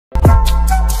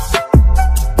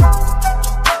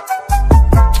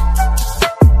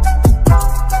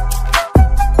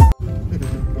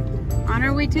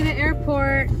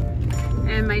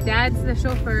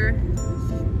chauffeur.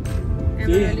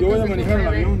 Sí, yo voy a manejar el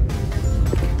avión.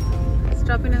 It's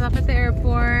dropping us off at the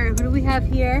airport. Who do we have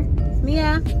here?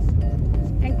 Mia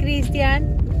and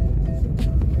Christian.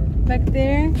 Back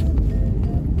there.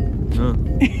 No.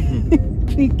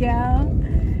 Miguel.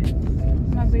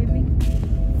 My baby.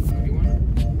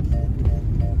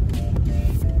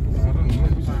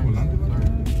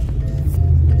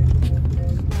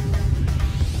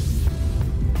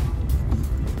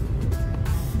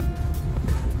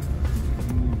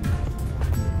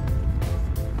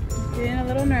 Getting a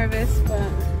little nervous, but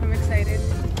I'm excited.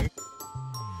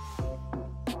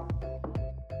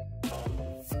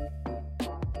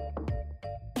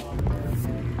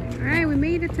 Alright, we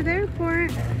made it to the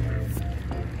airport.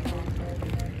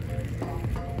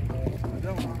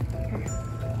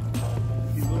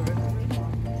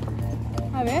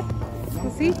 A ver,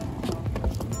 así.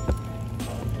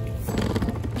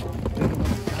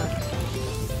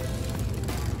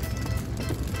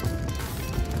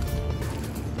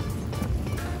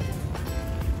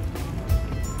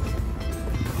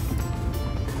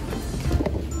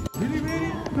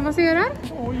 ¿No vas a llorar?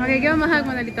 Ok, ¿qué vamos a hacer,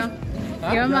 Manuelito?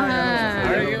 ¿Qué vamos a...?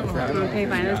 Ok,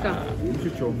 fine, let's go.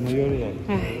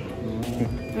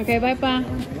 Ok, bye, pa.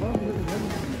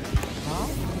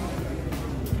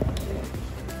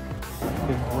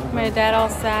 My dad all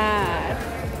sad.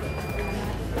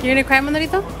 You're gonna cry,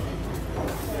 Manuelito?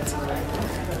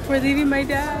 We're leaving my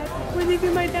dad. We're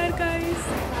leaving my dad, guys.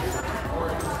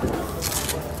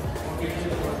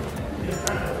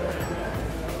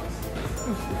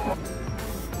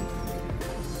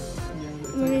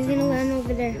 Mommy's gonna land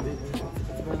over there.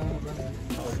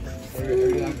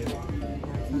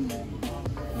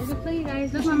 There's a plane,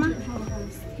 guys. Look, Mama.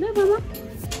 Look, Mama.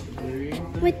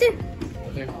 Right there.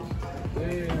 Okay.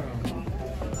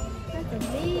 That's a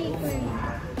big one.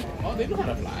 Oh, they know how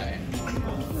to fly.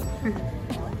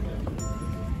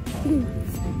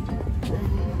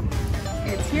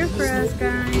 It's here for us,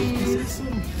 guys.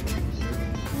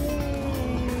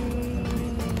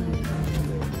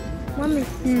 Mommy,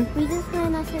 we just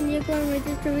land on San Diego and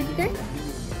register with that?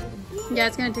 Yeah,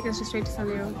 it's gonna take us just straight to San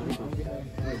Diego.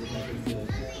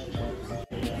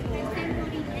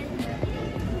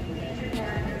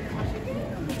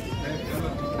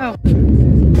 Oh.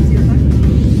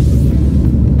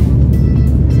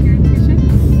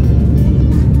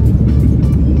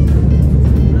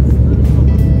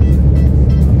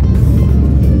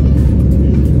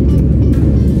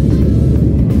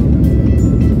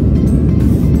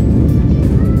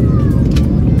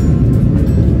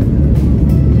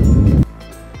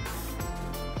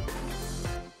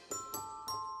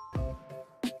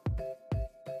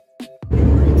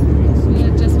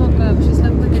 Just woke up. She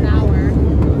slept like an hour.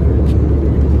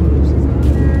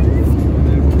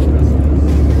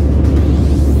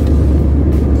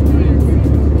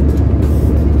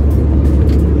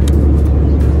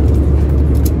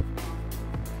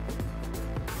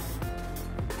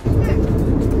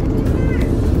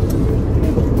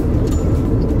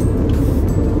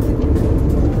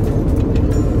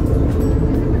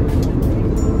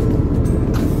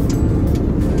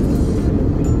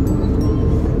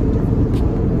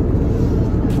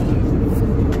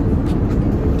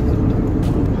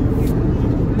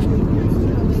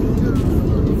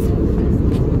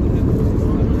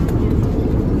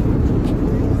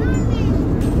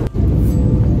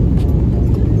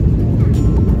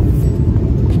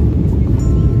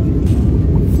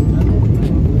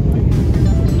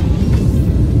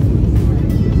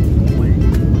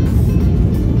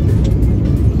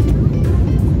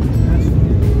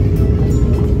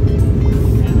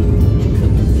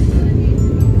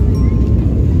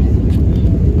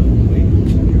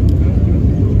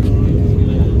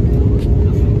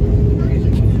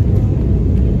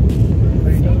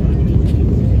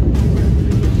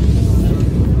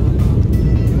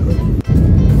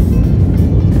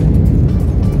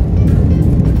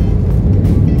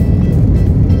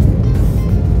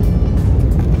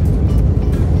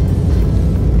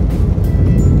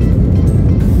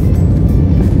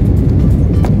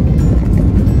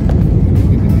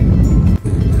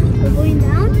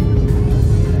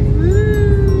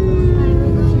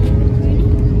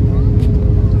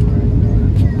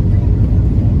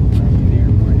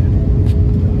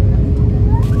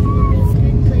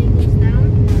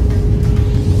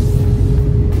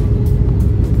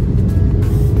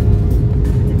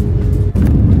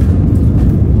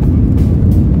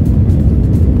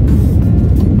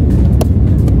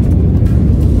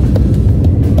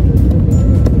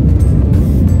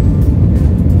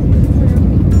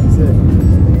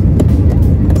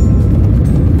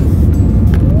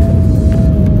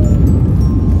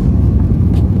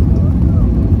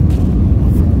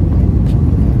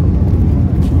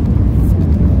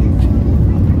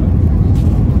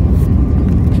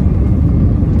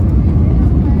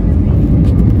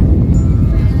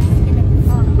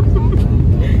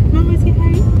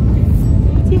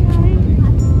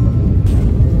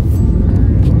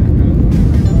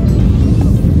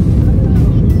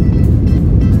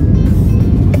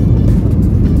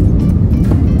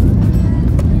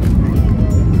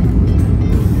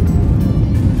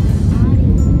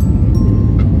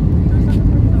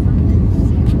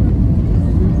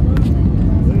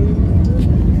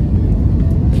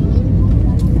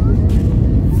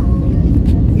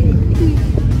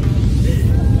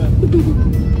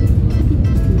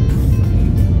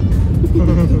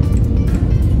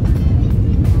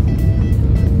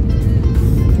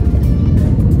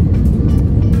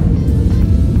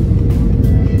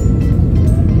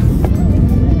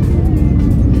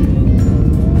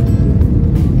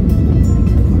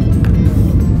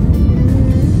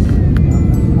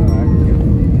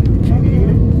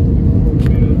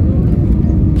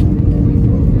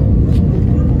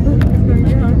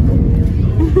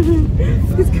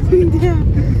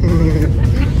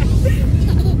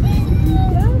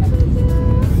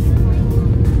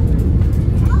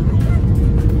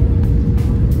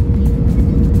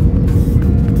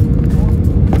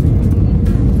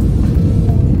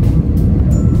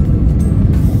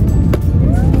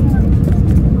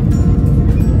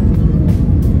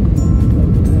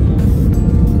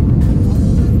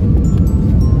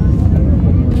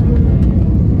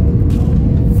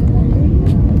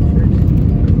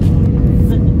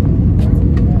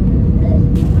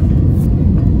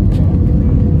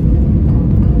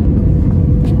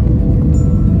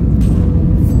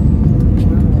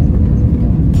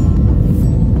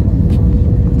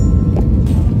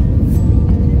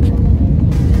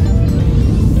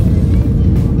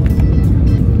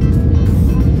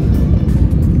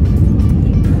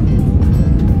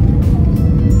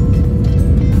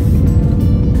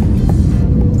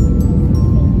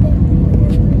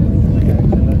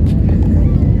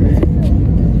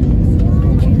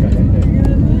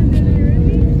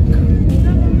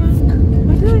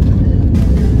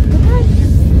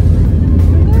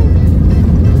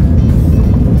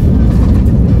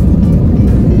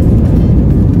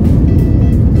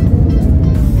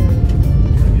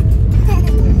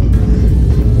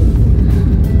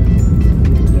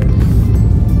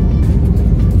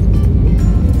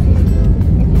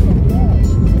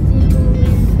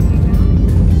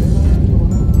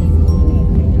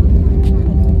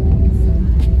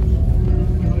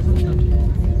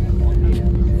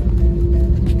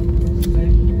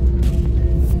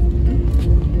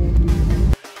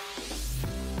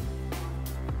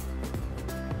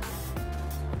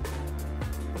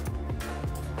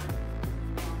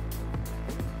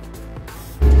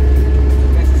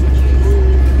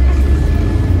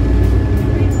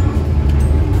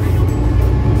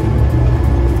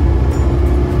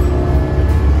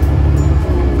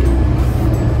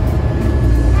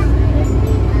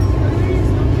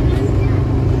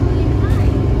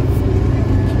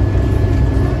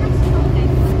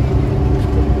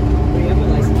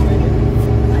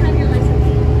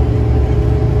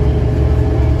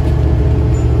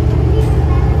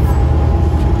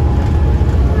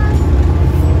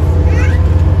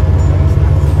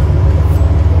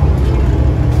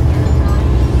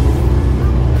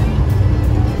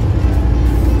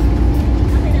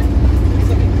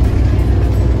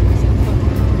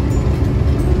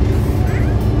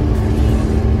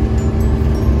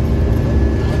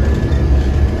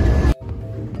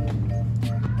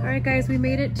 Alright guys, we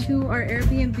made it to our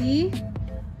Airbnb.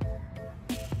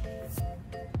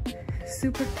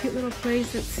 Super cute little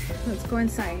place. Let's go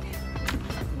inside.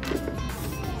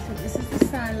 So this is the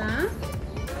sala.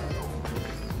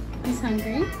 He's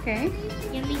hungry, okay.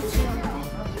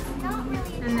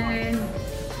 And then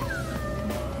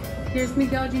here's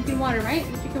Miguel drinking water, right?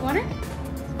 You drinking water?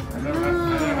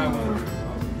 Oh.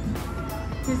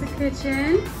 Here's the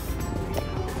kitchen.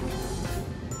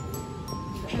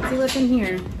 Let's see what's in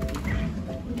here.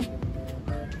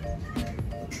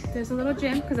 There's a little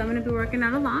gym because I'm going to be working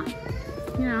out a lot.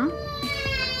 You know. You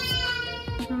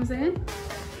know what I'm saying?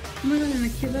 Oh my god, and a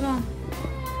cute little.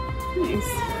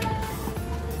 Nice.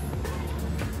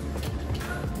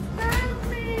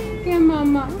 Okay,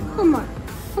 mama. Come on.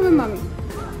 Come on, mommy.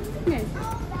 Come here.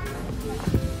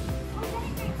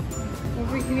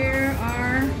 Over here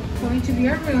are going to be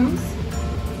our rooms.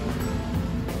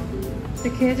 The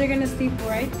kids are gonna sleep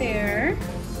right there.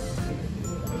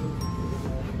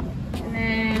 And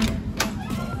then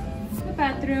the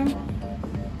bathroom.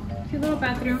 Cute little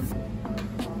bathroom.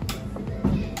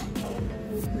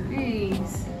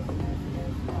 Nice.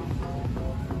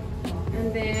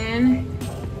 And then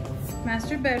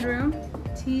master bedroom.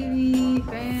 TV,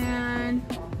 fan.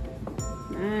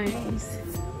 Nice.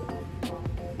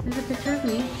 There's a picture of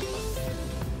me.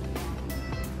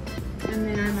 And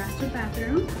then our master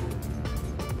bathroom.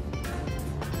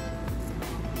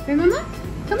 Hey, mama,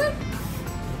 come on.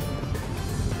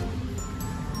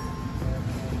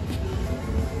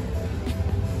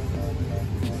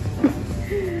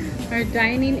 Our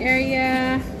dining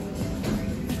area.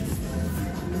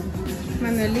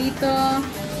 Manuelito.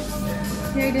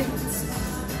 Here it is.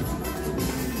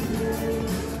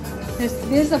 This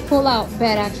is a pull-out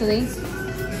bed, actually.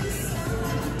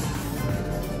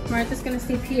 Martha's gonna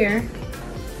sleep here.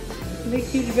 Big,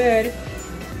 huge bed.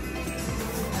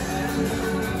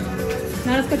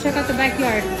 Now let's go check out the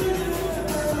backyard.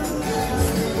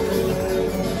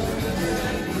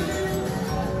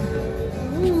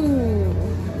 Ooh,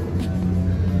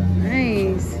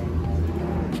 nice.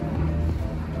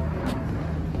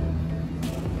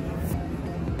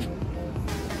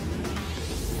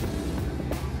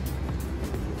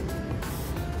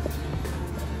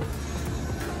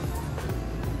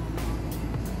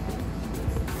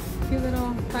 Cute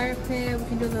little fire pit. We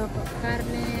can do a little carne.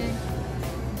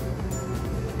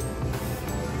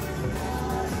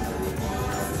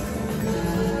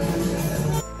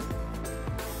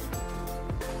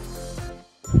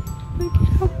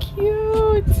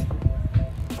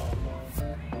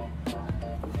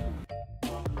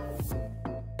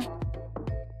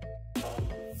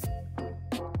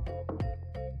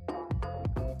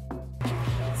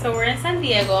 So we're in San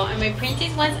Diego and my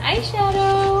princess wants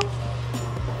eyeshadow.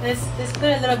 Let's put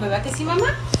a little bit. ¿Va que sí,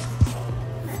 mamá?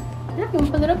 Yeah, you want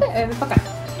to put a little bit? Ven para acá.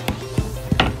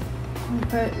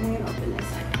 Let me open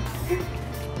this.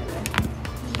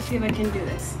 Let's see if I can do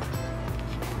this.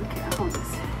 Okay, I'll hold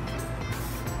this.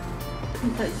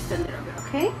 And put just a little bit,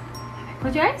 okay?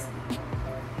 Close your eyes.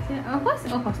 Ojos,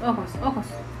 ojos, ojos, ojos.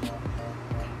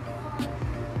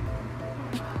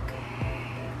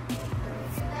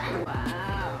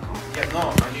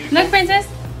 Look, princess.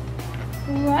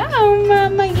 Wow,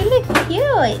 mama, you look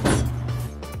cute.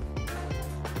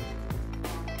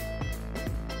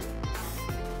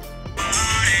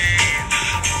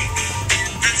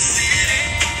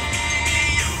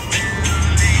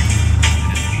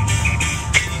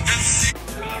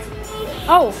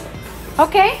 Oh,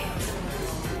 okay.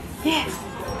 Yeah.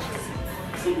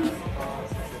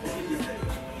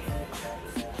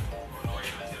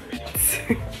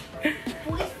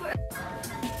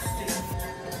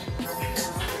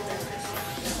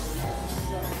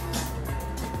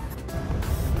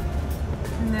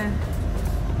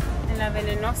 En la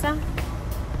venenosa.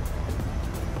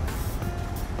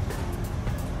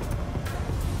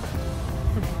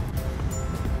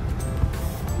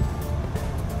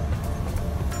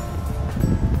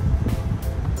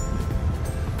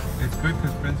 It's good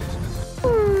because Princess is...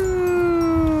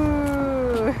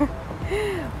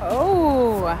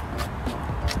 Oh.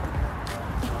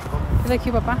 You look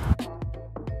cute, Papa.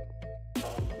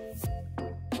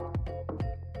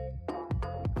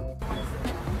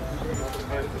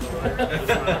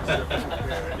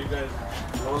 You guys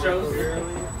chose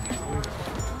early.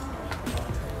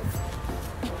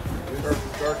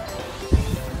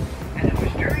 And it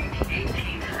was during the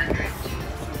 1800s.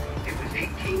 It was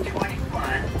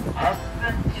 1821 up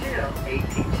until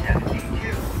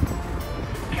 1872.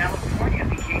 California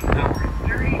became our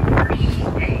 31st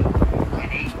state in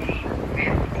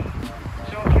 1850.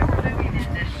 So if you were living in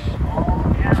this small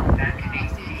town back in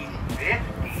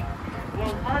 1850,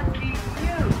 well, lucky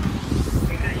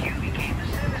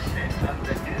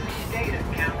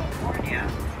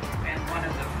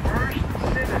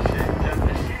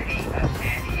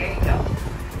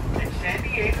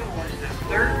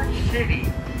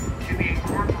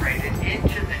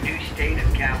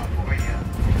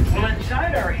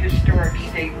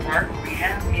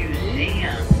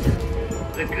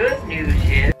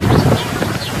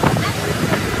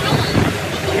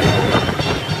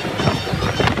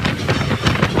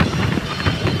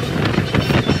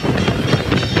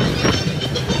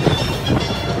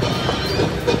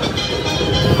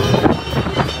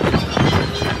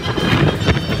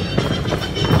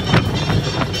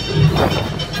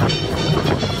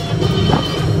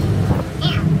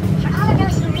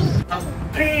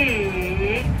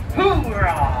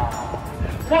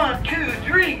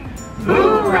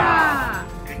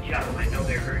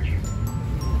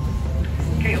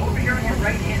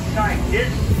inside.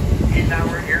 This is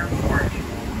our airport.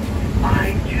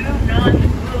 I do not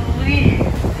believe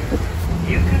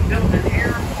you can build an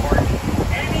airport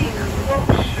any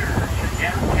closer to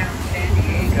downtown San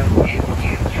Diego if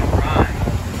you try.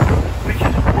 Which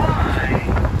is why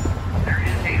there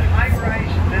is a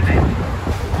high-rise limit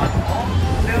on all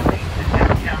buildings in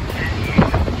downtown San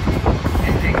Diego.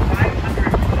 It's a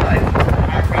 500-foot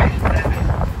high-rise limit.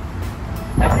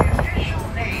 Now the official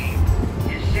name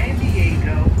is San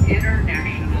Diego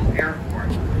International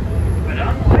Airport. But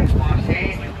unlike Los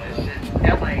Angeles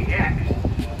and LAX,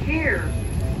 here,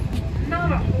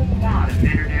 not a whole lot of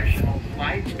international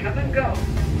flights come and go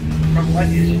from what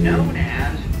is known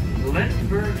as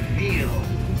Lindbergh Field,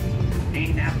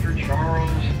 named after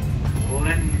Charles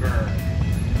Lindbergh.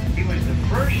 He was the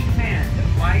first man to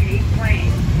fly a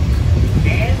plane,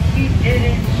 and he did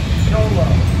it solo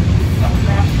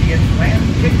across the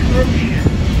Atlantic Ocean,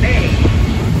 May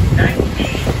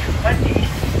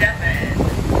 1927.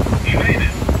 He made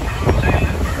it. Jose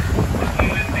Lindbergh was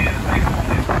India's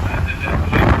only landed at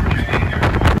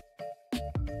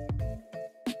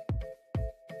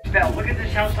Bell, look at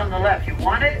this house on the left. You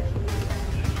want it?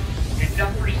 It's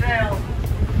up for sale.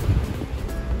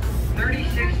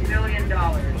 $36 million.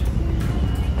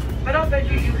 But I'll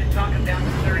bet you can talk him down to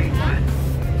 31.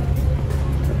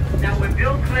 Now, when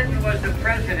Bill Clinton was the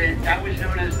president, that was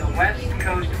known as the West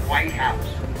Coast White House.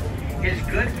 His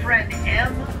good friend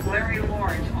M. Larry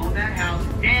Lawrence owned that house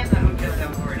and the Hotel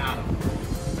del Coronado.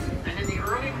 And in the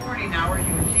early morning hours,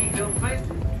 you would see Bill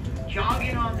Clinton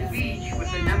jogging on the beach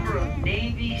with a number of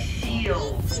Navy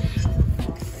SEALs.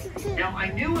 Now,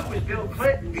 I knew it was Bill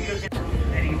Clinton because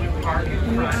and he would park in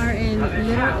front We are in of his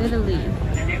Little house. Italy.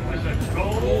 And it was a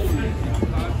gold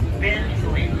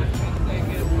Bentley.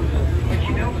 But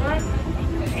you know what?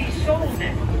 He sold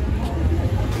it.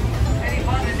 And he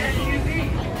bought an SUV.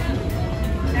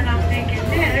 And I'm thinking,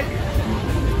 Nick,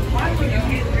 why would you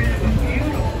get rid of a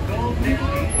beautiful gold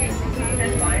Bentley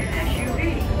and buy an SUV?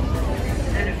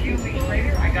 And a few weeks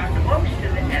later, I got close to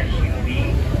the SUV,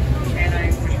 and I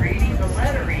was reading the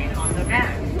lettering on the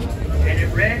back, and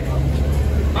it read,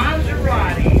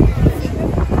 Maserati.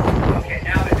 Okay,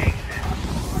 now it makes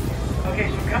sense. Okay,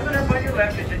 so coming up on your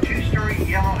left is a two-story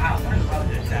yellow house. I love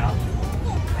this house.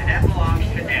 And that belongs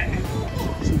to Nick.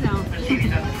 No. Let's see if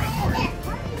he's on the front porch.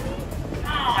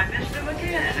 Oh, I missed him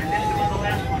again. I missed him on the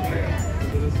last one.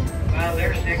 Well,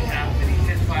 there's Nick's house, and he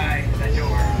sits by the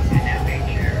door in that big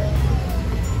chair.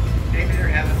 Maybe they're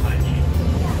having lunch.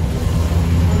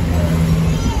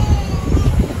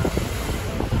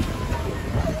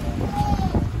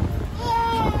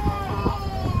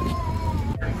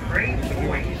 Great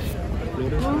voice.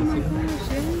 Oh my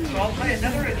gosh, So I'll play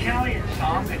another Italian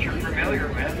song that you're familiar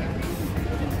with.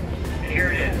 And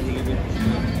here it is.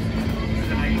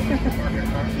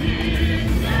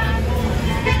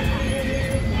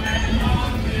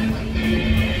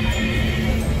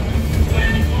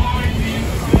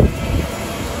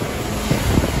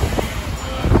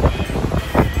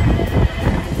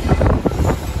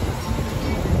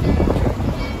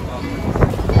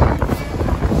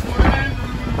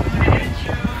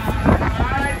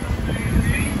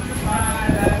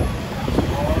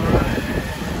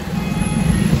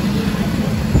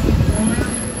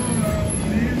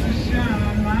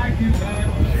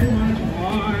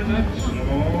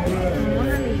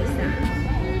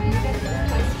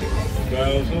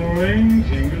 Bells will ring,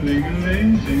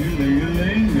 ting-a-ling-a-ling,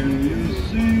 ting-a-ling-a-ling, and you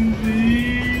sing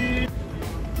the...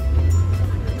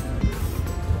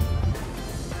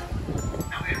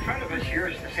 Now in front of us here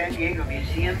is the San Diego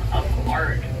Museum of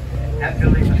Art. That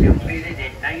building was completed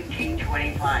in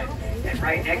 1925. And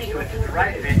right next to it, to the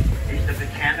right of it, is the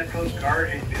Botanical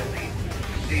Garden Building,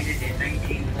 completed in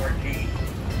 1914.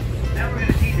 Now we're going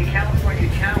to see the California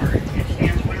Tower. It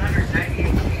stands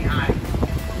 198 feet high.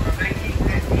 From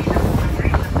 1950 to more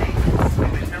recently,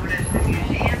 it was known as the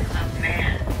Museum of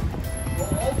Man.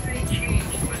 Well, all that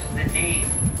changed was the name.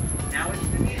 Now it's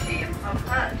the Museum of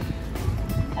Us.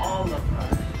 All of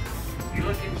us. If you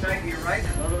look inside to your right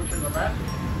and a little to the left,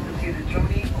 you'll see the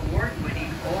Tony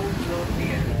Award-winning Old Town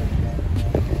Theater.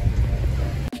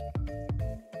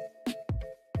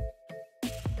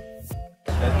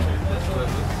 That's what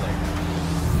it looks like.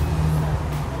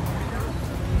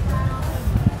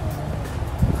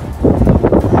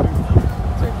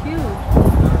 so cute.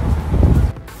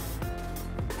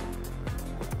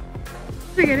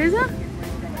 Look at Isa.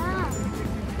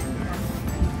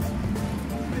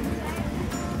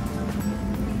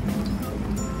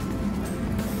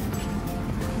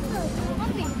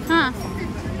 Huh.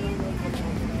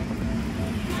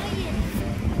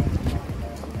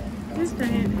 This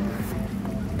giant.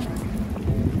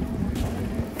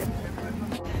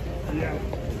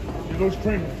 those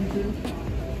trainers.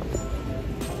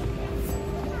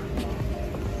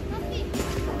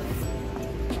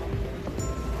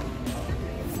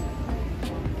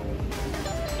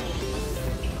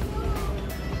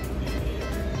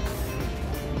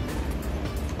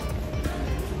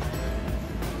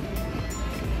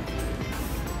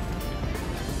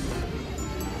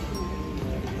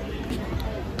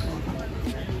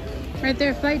 Right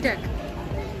there, flight deck.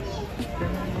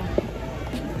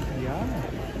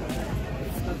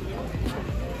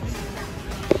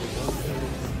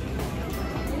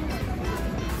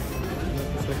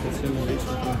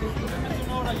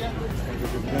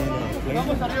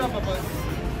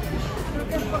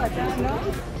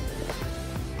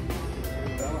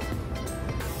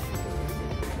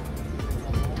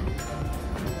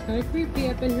 Kind of creepy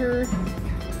up in here.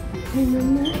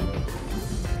 Remember?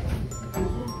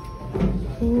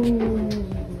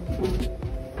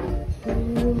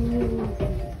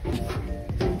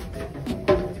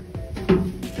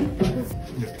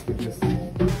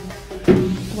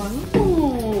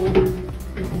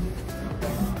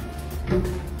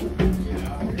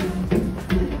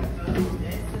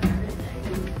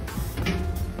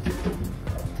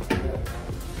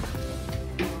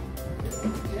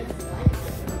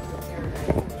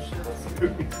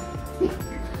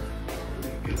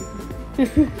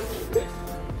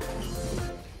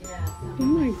 Oh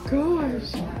my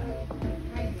gosh.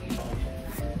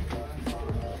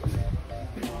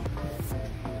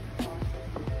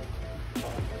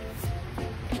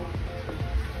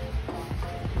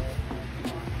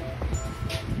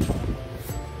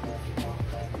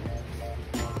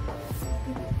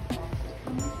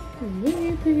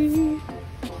 Really pretty.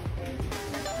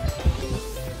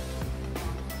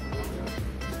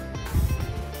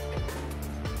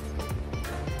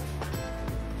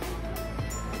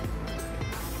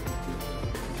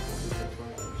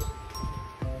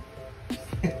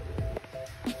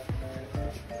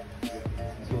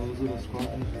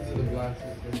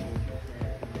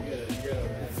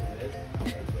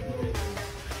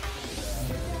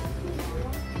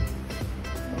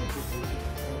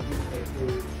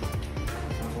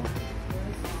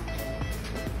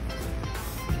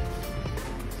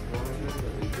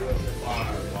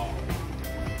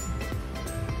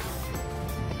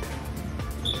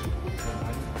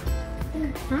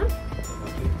 Huh?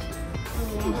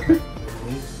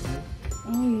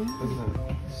 Oh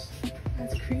yeah.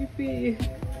 That's creepy.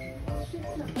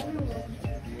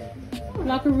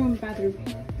 Locker room, bathroom.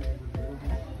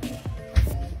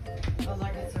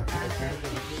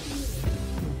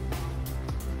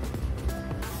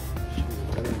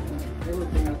 They're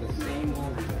looking at the same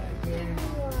one.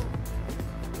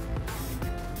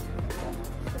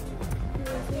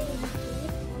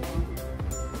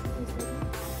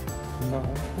 No,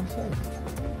 what's that?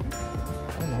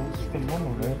 I don't know, it's been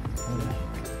normal, right?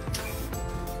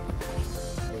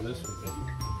 Well, this would be.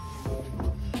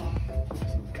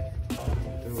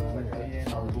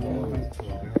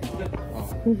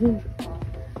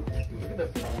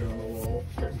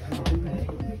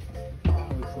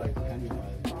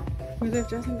 Where's that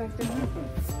Justin back there?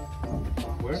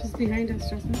 Where? She's behind us,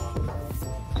 Justin.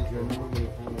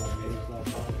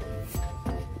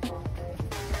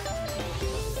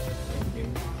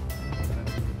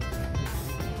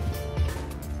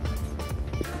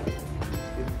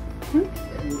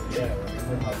 Yeah,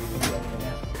 remember how we were looking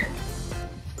at?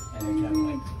 And it kind of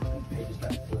like, they just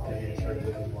got flipped and started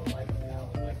looking more like an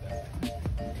alley like that.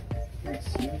 It's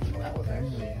huge. That was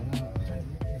actually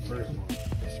first one.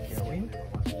 Scary?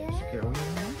 Scary?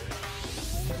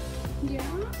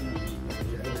 Yeah.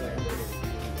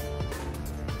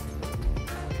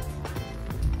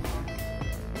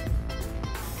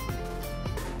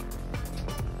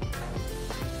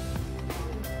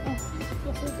 Oh,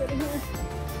 feels so good in here.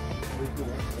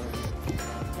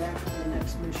 Back to the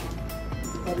next mission.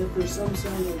 But if there's some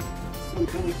sign of some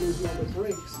kind of gives out the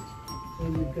brakes,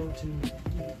 then you've got to, you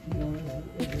know,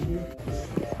 over here.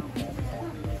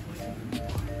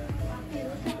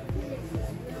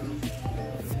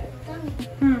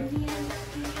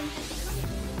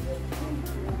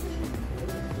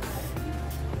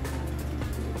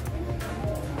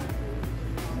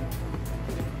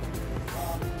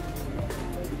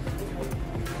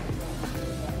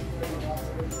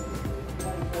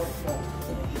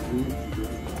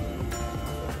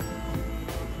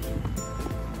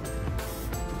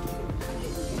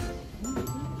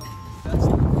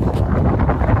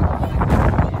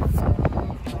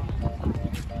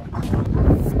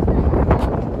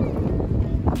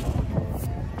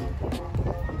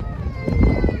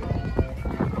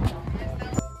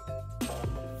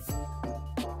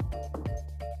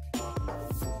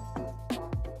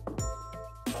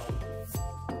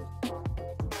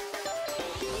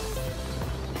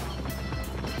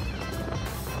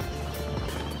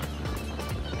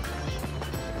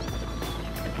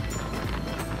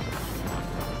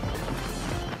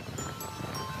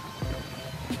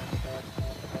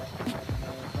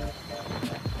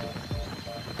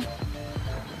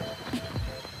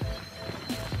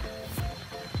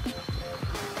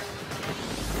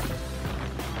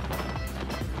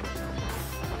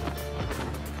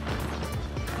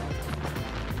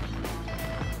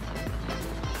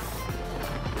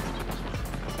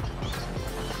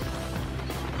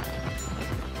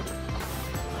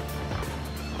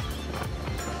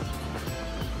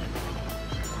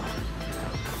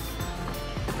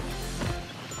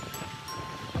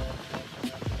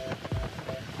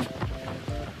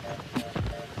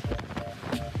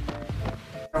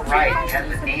 right has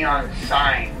a neon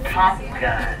sign, Top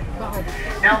Gun.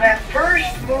 Now that first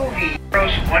movie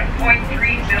grossed $1.3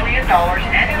 million,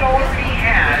 and it already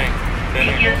has,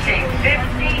 it gets a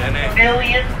 $50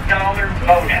 million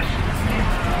bonus.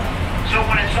 So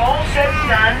when it's all said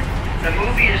and done, the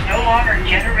movie is no longer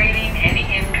generating any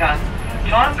income.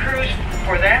 Tom Cruise,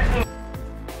 for that movie,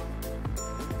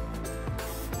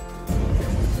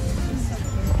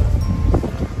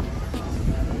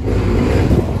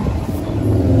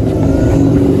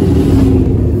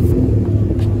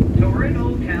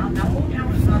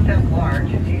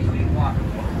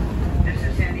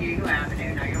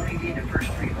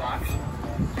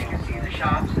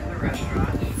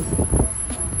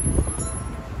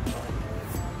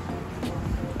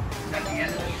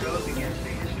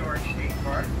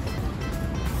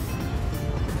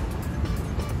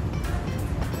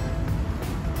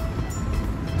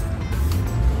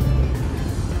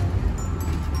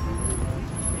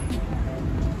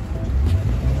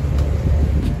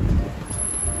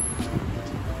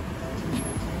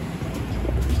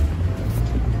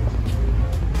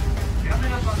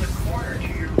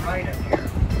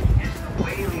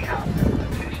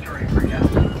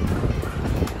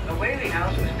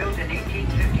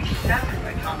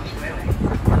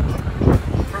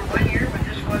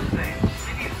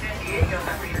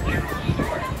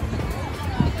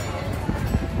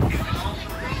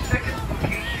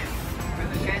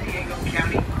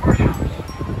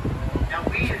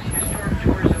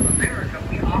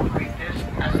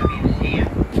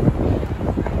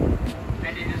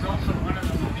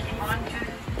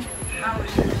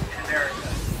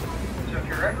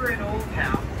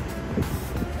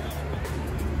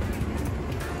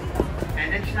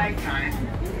 nighttime,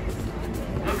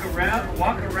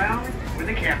 walk around with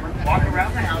a camera, walk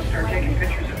around the house, start taking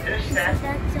pictures of this, that,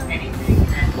 anything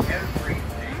and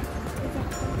everything.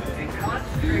 And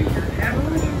concentrate your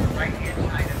efforts right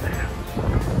inside of the house.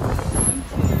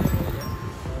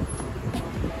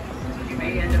 You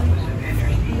may end up with some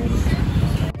interesting.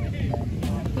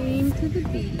 Came to the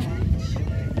beach.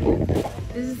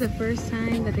 This is the first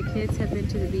time that the kids have been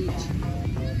to the beach.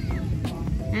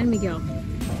 And Miguel.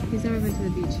 He's never been to the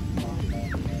beach.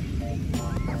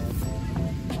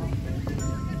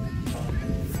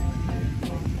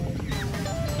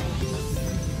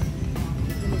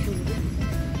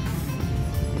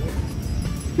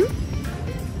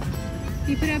 Can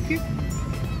you put it up here?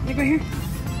 Like right here?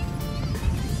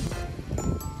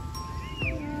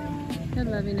 They're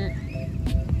loving it.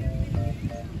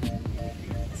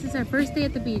 This is our first day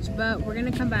at the beach, but we're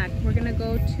gonna come back. We're gonna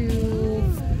go to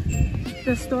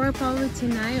the store probably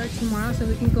tonight or tomorrow, so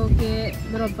we can go get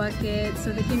little buckets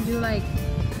so they can do like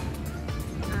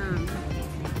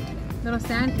little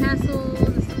sand castles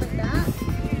and stuff like that.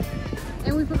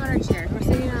 And we forgot our chair. We're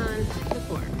sitting on the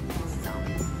floor.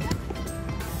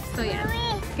 So yeah.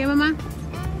 Okay, mama?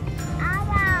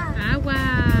 Agua. Agua.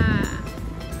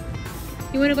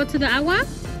 You want to go to the agua?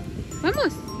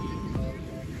 Vamos.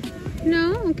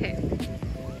 No? Okay.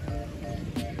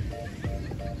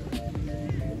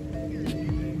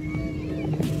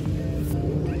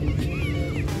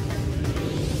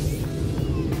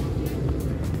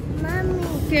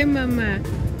 Okay, mama.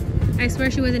 I swear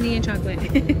she wasn't eating chocolate.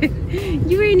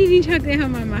 You weren't eating chocolate, huh,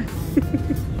 mama?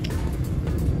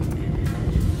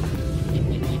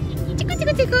 Chico,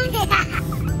 chico, chico.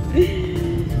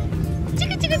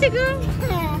 Chico, chico, chico.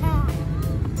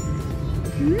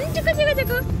 Chico, chico,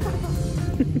 chico.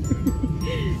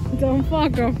 Don't fall,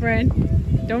 girlfriend.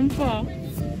 Don't fall.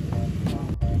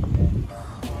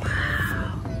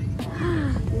 Wow.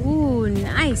 Ooh,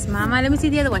 nice, mama. Let me see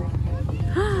the other one.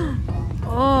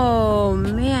 Oh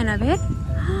man, a ver.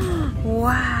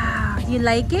 Wow, you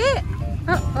like it?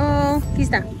 Uh-oh. Aquí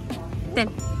está. Ten.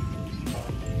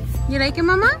 You like it,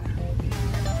 mama?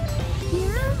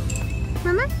 Yeah.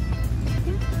 Mama?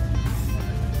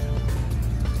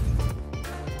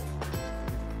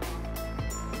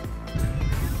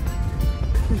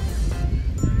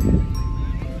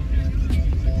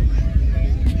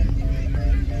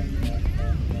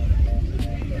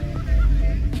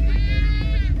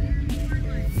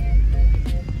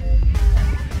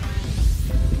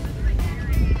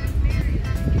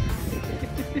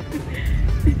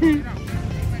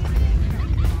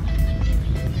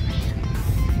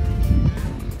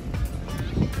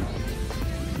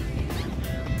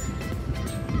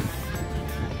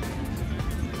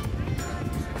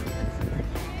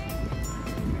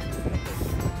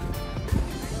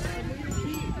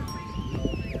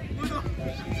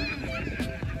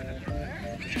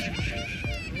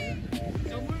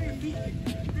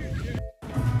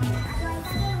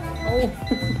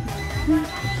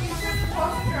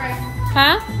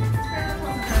 Huh?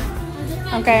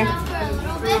 Okay.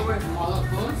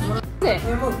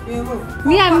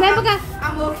 Mira, ven para acá.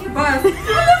 I'm walking bus. Bus.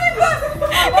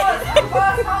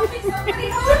 Help me, somebody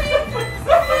help me.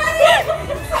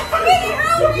 Somebody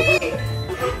help me.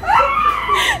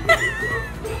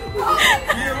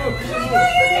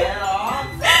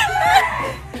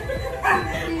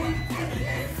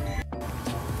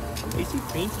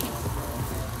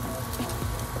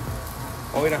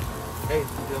 Oh, mira. Hey,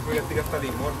 don't forget to get the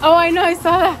limón. Oh, I know, I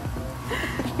saw that.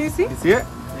 You see? You see it?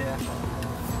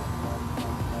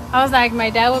 I was like, my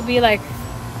dad would be like,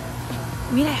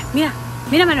 mira, mira,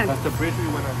 mira, Manuel. That's the bridge we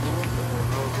went on.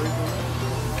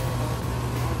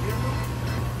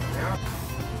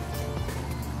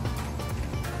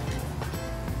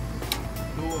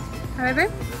 A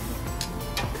ver,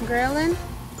 grilling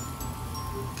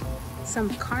some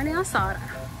carne asada.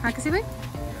 ¿A que sí ve?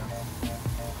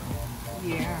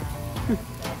 Yeah.